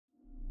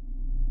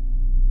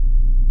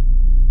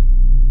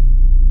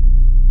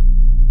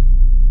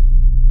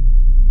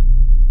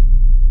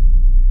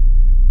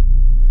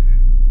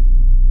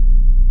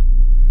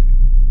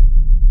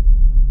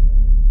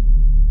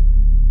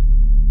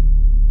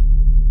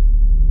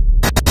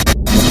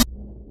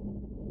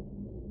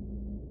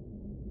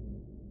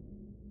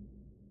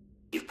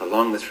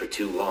prolong this for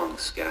too long,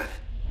 Scott.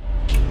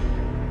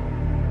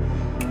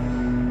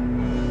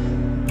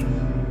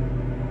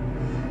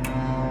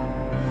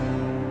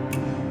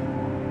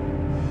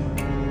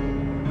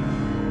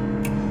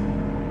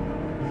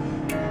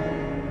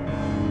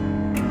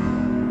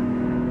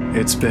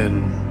 It's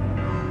been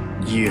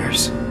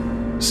years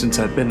since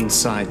I've been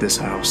inside this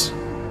house.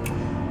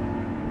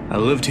 I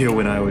lived here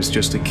when I was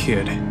just a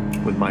kid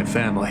with my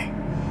family.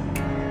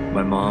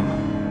 My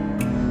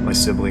mom, my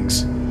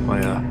siblings,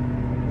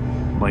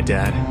 my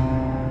dad.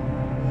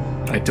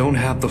 I don't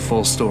have the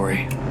full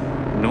story,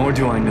 nor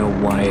do I know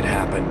why it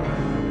happened,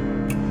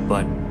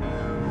 but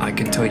I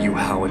can tell you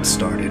how it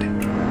started.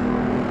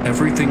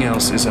 Everything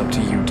else is up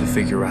to you to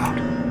figure out.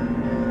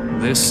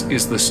 This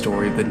is the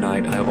story of the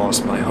night I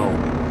lost my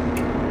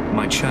home,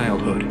 my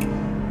childhood,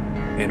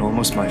 and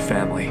almost my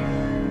family.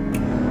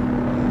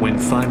 When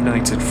Five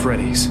Nights at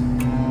Freddy's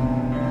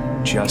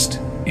just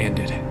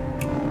ended.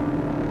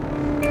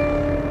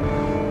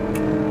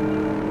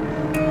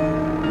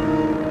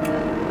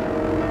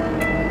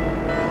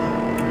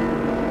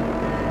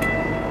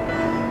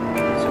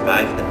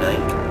 Survive the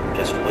night,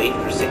 just wait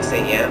for 6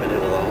 a.m. and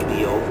it'll all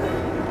be over.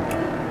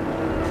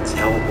 That's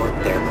how it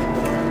worked there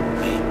before.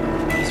 Wait,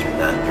 these are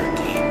not your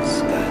games,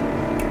 Scott.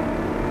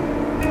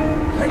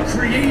 I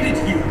created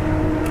you!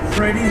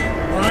 Freddy,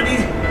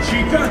 Bonnie,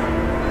 Chica,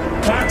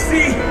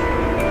 Foxy?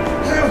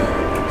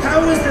 How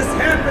is this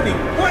happening?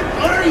 What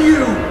are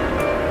you?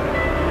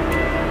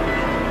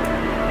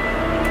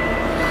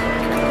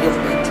 I feel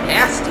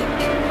fantastic.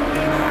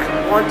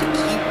 I want to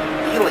keep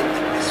feeling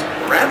like this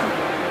forever.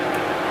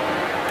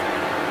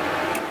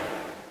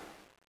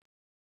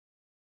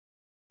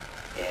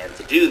 And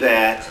to do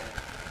that,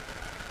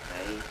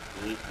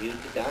 I need you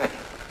to die.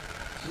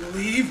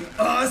 Leave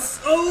us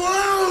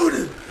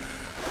alone!